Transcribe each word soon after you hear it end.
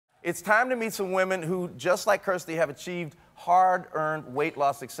It's time to meet some women who, just like Kirstie, have achieved hard-earned weight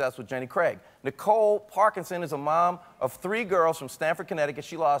loss success with Jenny Craig. Nicole Parkinson is a mom of 3 girls from Stamford, Connecticut.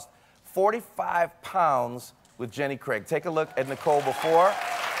 She lost 45 pounds with Jenny Craig. Take a look at Nicole before.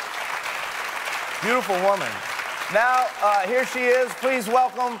 Beautiful woman. Now, here she is. Please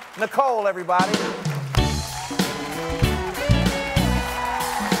welcome Nicole, everybody.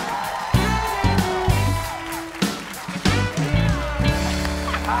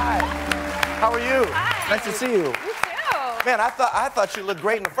 How are you? Hi. Nice to see you. You too. Man, I thought you looked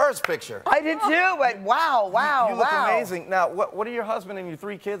great in the first picture. I did too, but wow. You look amazing. Now, what do your husband and your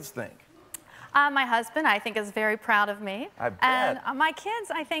 3 kids think? My husband, I think, is very proud of me. I bet. And my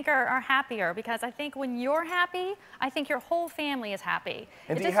kids, I think, are happier because I think when you're happy, I think your whole family is happy.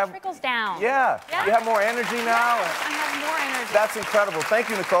 And it just trickles down. Yeah. You have more energy now? I have more energy. That's incredible. Thank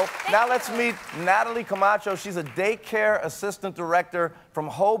you, Nicole. Now let's meet Natalie Camacho. She's a daycare assistant director from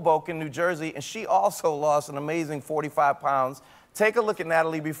Hoboken, New Jersey, and she also lost an amazing 45 pounds. Take a look at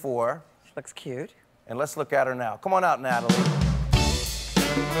Natalie before. She looks cute. And let's look at her now. Come on out, Natalie.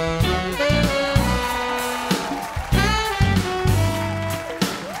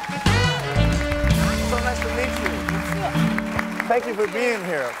 Thank you for being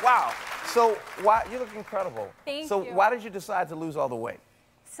here. Wow. So, you look incredible. Thank you. So, why did you decide to lose all the weight?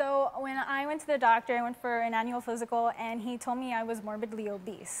 So, when I went to the doctor, I went for an annual physical, and he told me I was morbidly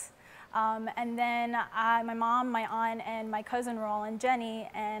obese. And then my mom, my aunt, and my cousin were all on Jenny,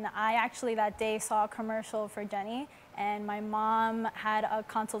 and I actually that day saw a commercial for Jenny, and my mom had a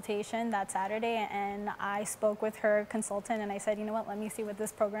consultation that Saturday, and I spoke with her consultant, and I said, you know what, let me see what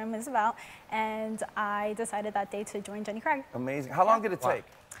this program is about, and I decided that day to join Jenny Craig. Amazing. How long did it take?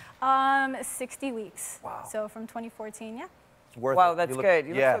 60 weeks. Wow. So from 2014, yeah. It's worth Wow, it. that's good.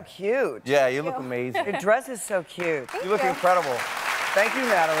 You look so cute. Yeah, you look amazing. Your dress is so cute. You look incredible. Thank you,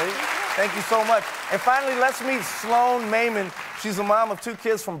 Natalie. Thank you so much. And finally, let's meet Sloan Mayman. She's a mom of 2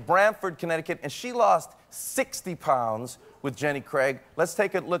 kids from Brantford, Connecticut, and she lost 60 pounds with Jenny Craig. Let's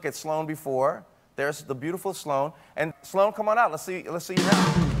take a look at Sloan before. There's the beautiful Sloan. And Sloan, come on out. Let's see you now.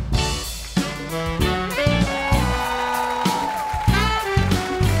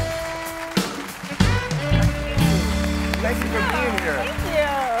 Thank you for being here.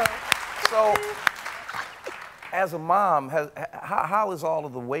 Thank you. So, as a mom, how has all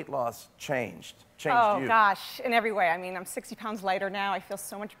of the weight loss changed you? Oh, gosh, in every way. I mean, I'm 60 pounds lighter now. I feel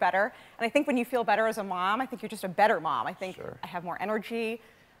so much better. And I think when you feel better as a mom, I think you're just a better mom. I think I have more energy.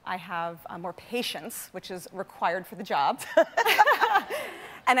 I have more patience, which is required for the job.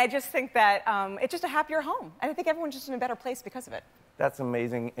 And I just think that it's just a happier home. And I think everyone's just in a better place because of it. That's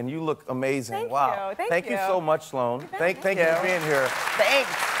amazing. And you look amazing. Thank wow. you. Thank you so much, Sloan. Thank you for being here.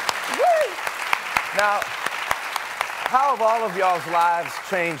 Thanks. Woo! Now, how have all of y'all's lives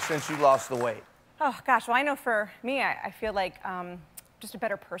changed since you lost the weight? Oh, gosh. Well, I know for me, I feel like just a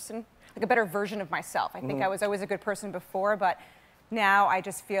better person, like a better version of myself. I think I was always a good person before, but now I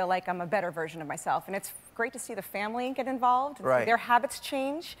just feel like I'm a better version of myself. And it's great to see the family get involved. And see their habits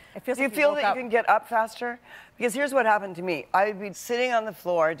change. It feels Do you feel that you can get up faster? Because here's what happened to me. I'd be sitting on the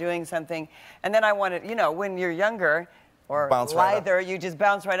floor doing something, and then I wanted, you know, when you're younger, or lither, you just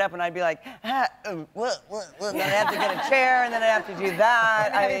bounce right up, and I'd be like, and then I have to get a chair, and then I have to do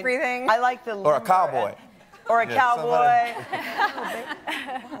that. Heavy breathing. I like the or a cowboy. Or a cowboy.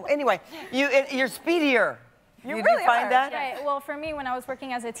 Anyway, you're speedier. You Did really you find that? Right. Well, for me, when I was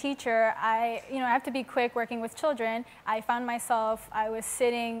working as a teacher, I have to be quick working with children. I found myself, I was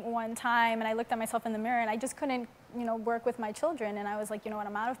sitting one time, and I looked at myself in the mirror, and I just couldn't, work with my children. And I was like, you know what,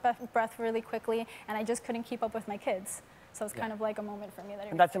 I'm out of breath really quickly, and I just couldn't keep up with my kids. So it's kind of like a moment for me that.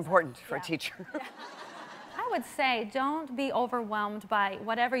 And that's important for a teacher. I would say don't be overwhelmed by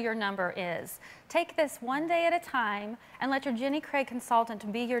whatever your number is. Take this one day at a time and let your Jenny Craig consultant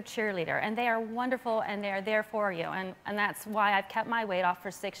be your cheerleader. And they are wonderful and they are there for you. And that's why I've kept my weight off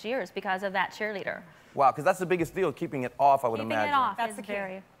for 6 years, because of that cheerleader. Wow, because that's the biggest deal, keeping it off, I would imagine. Keeping it off That's is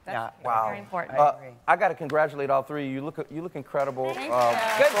very important. I got to congratulate all 3 of you. You look incredible. Thank you.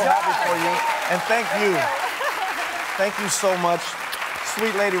 Good job. Happy for you. And thank you. Thank you so much.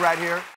 Sweet lady right here.